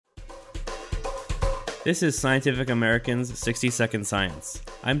This is Scientific American's 60-Second Science.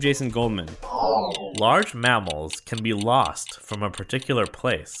 I'm Jason Goldman. Large mammals can be lost from a particular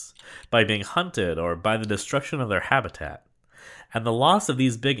place by being hunted or by the destruction of their habitat, and the loss of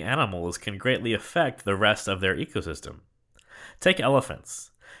these big animals can greatly affect the rest of their ecosystem. Take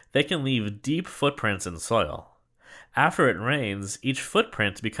elephants. They can leave deep footprints in soil. After it rains, each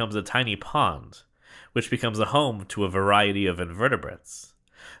footprint becomes a tiny pond, which becomes a home to a variety of invertebrates.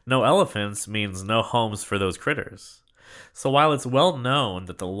 No elephants means no homes for those critters. So while it's well known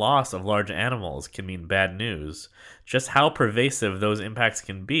that the loss of large animals can mean bad news, just how pervasive those impacts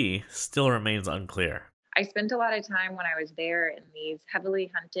can be still remains unclear. I spent a lot of time when I was there in these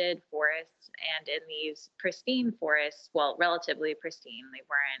heavily hunted forests and in these pristine forests. Well, relatively pristine. They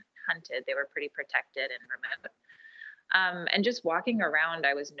weren't hunted. They were pretty protected and remote. And just walking around,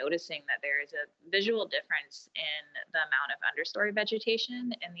 I was noticing that there is a visual difference in the amount of understory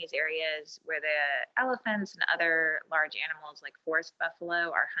vegetation in these areas where the elephants and other large animals like forest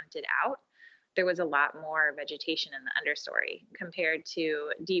buffalo are hunted out. There was a lot more vegetation in the understory compared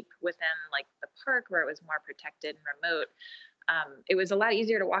to deep within like the park where it was more protected and remote. It was a lot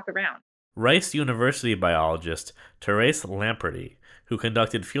easier to walk around. Rice University biologist Thérèse Lamperty, who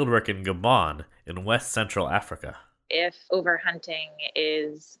conducted fieldwork in Gabon in West Central Africa. If overhunting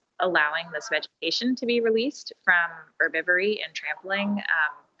is allowing this vegetation to be released from herbivory and trampling,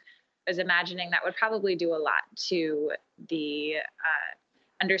 I was imagining that would probably do a lot to the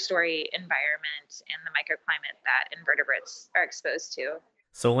understory environment and the microclimate that invertebrates are exposed to.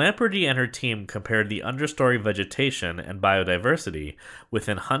 So Lamperty and her team compared the understory vegetation and biodiversity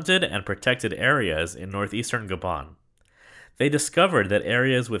within hunted and protected areas in northeastern Gabon. They discovered that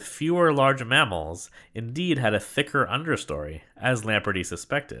areas with fewer large mammals indeed had a thicker understory, as Lamperty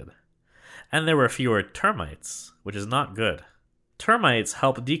suspected. And there were fewer termites, which is not good. Termites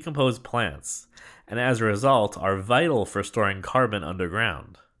help decompose plants, and as a result are vital for storing carbon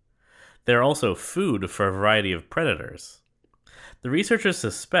underground. They're also food for a variety of predators. The researchers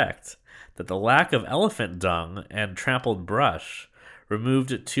suspect that the lack of elephant dung and trampled brush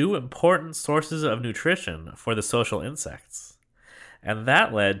removed two important sources of nutrition for the social insects. And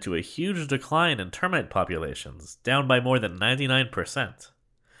that led to a huge decline in termite populations, down by more than 99%.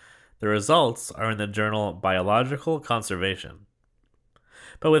 The results are in the journal Biological Conservation.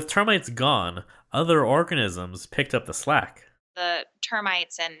 But with termites gone, other organisms picked up the slack. The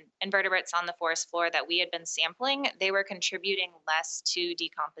termites and invertebrates on the forest floor that we had been sampling, they were contributing less to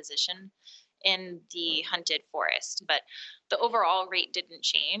decomposition in the hunted forest, but the overall rate didn't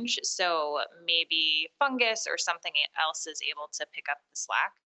change. So maybe fungus or something else is able to pick up the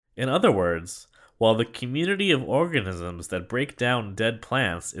slack. In other words, while the community of organisms that break down dead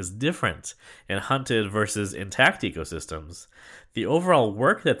plants is different in hunted versus intact ecosystems, the overall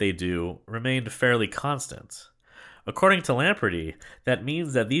work that they do remained fairly constant. According to Lamperty, that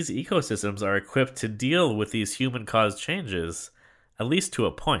means that these ecosystems are equipped to deal with these human-caused changes, at least to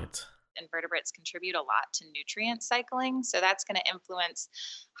a point. Invertebrates contribute a lot to nutrient cycling, so that's going to influence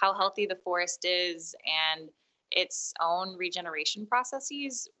how healthy the forest is and its own regeneration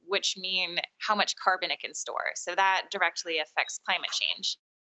processes, which mean how much carbon it can store. So that directly affects climate change.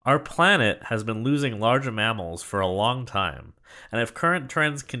 Our planet has been losing large mammals for a long time, and if current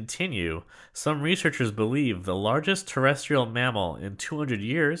trends continue, some researchers believe the largest terrestrial mammal in 200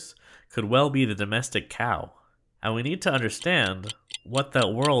 years could well be the domestic cow. And we need to understand what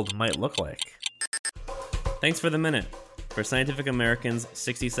that world might look like. Thanks for the minute. For Scientific American's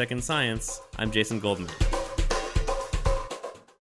 60-Second Science, I'm Jason Goldman.